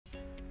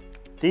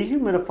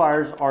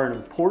Dehumidifiers are an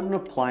important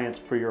appliance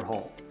for your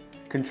home.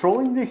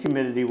 Controlling the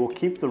humidity will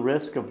keep the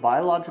risk of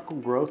biological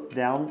growth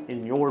down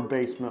in your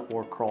basement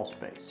or crawl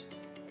space.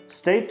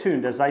 Stay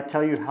tuned as I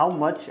tell you how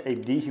much a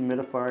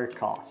dehumidifier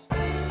costs.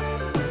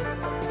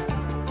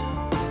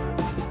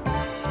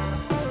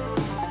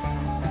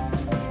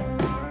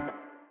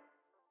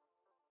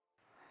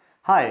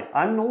 Hi,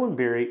 I'm Nolan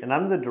Beery and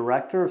I'm the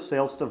Director of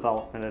Sales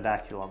Development at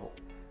Acculevel.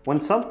 When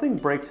something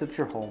breaks at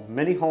your home,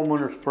 many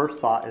homeowners' first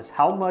thought is,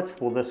 how much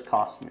will this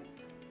cost me?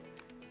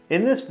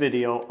 In this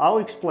video, I'll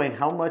explain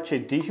how much a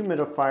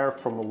dehumidifier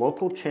from a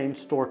local chain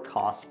store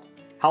costs,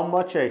 how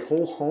much a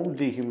whole home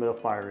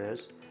dehumidifier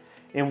is,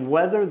 and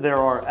whether there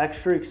are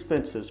extra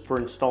expenses for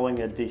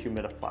installing a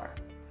dehumidifier.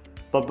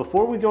 But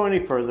before we go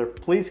any further,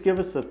 please give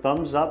us a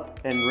thumbs up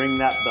and ring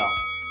that bell.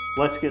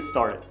 Let's get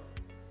started.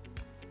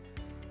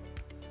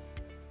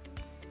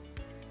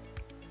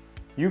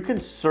 You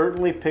can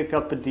certainly pick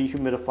up a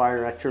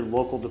dehumidifier at your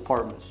local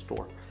department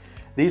store.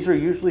 These are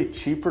usually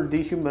cheaper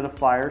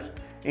dehumidifiers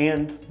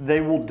and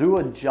they will do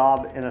a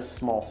job in a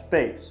small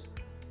space.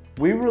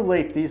 We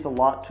relate these a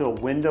lot to a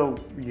window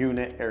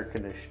unit air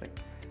conditioning.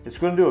 It's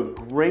going to do a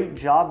great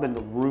job in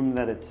the room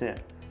that it's in.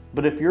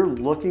 But if you're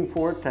looking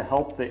for it to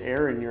help the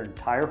air in your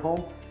entire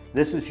home,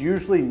 this is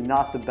usually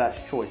not the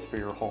best choice for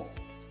your home.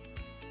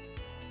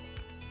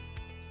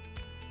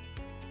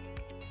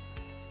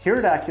 Here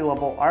at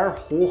Acculevel, our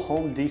whole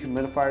home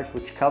dehumidifiers,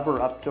 which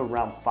cover up to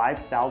around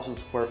 5,000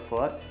 square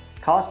foot,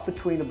 cost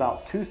between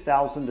about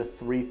 $2,000 to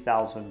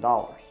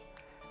 $3,000.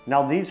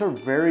 Now these are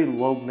very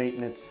low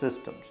maintenance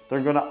systems. They're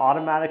going to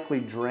automatically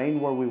drain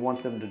where we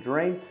want them to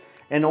drain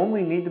and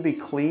only need to be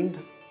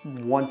cleaned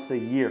once a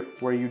year,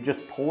 where you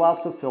just pull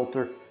out the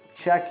filter,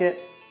 check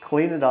it,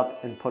 clean it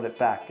up, and put it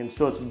back. And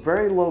so it's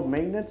very low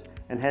maintenance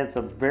and has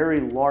a very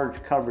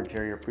large coverage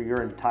area for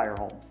your entire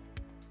home.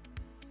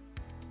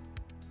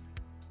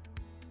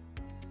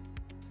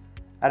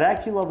 At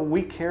Acculevel,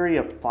 we carry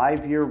a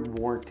 5-year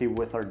warranty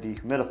with our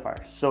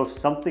dehumidifiers. So if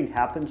something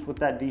happens with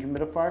that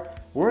dehumidifier,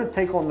 we're going to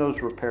take on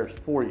those repairs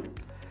for you.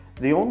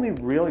 The only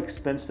real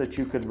expense that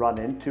you could run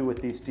into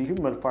with these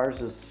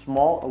dehumidifiers is a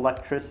small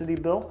electricity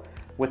bill,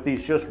 with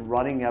these just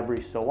running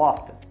every so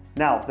often.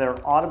 Now, they're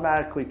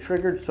automatically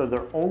triggered, so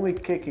they're only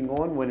kicking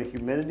on when the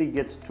humidity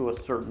gets to a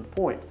certain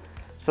point.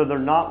 So they're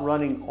not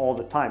running all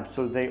the time,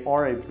 so they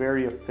are a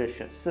very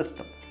efficient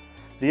system.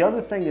 The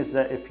other thing is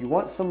that if you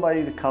want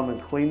somebody to come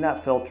and clean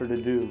that filter to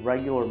do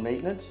regular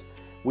maintenance,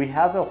 we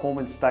have a home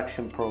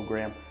inspection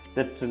program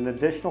that's an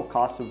additional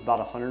cost of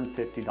about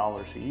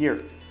 $150 a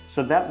year.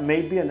 So that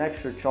may be an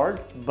extra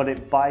charge, but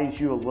it buys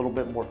you a little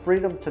bit more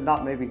freedom to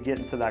not maybe get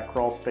into that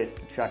crawl space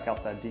to check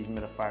out that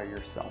dehumidifier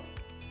yourself.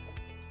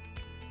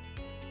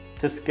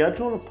 To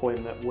schedule an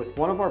appointment with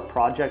one of our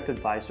project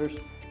advisors,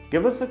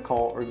 give us a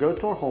call or go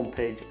to our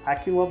homepage,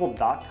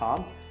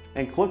 acculevel.com,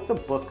 and click the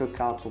Book a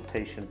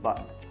Consultation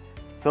button.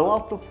 Fill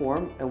out the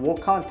form and we'll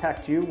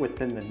contact you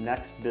within the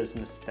next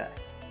business day.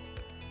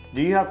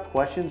 Do you have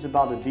questions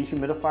about a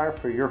dehumidifier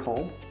for your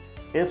home?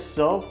 If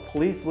so,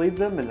 please leave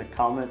them in the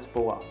comments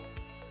below.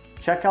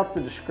 Check out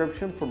the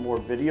description for more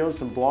videos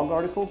and blog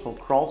articles on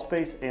crawl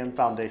space and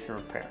foundation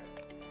repair.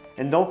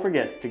 And don't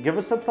forget to give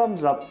us a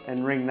thumbs up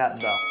and ring that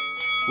bell.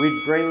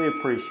 We'd greatly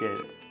appreciate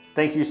it.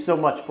 Thank you so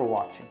much for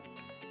watching.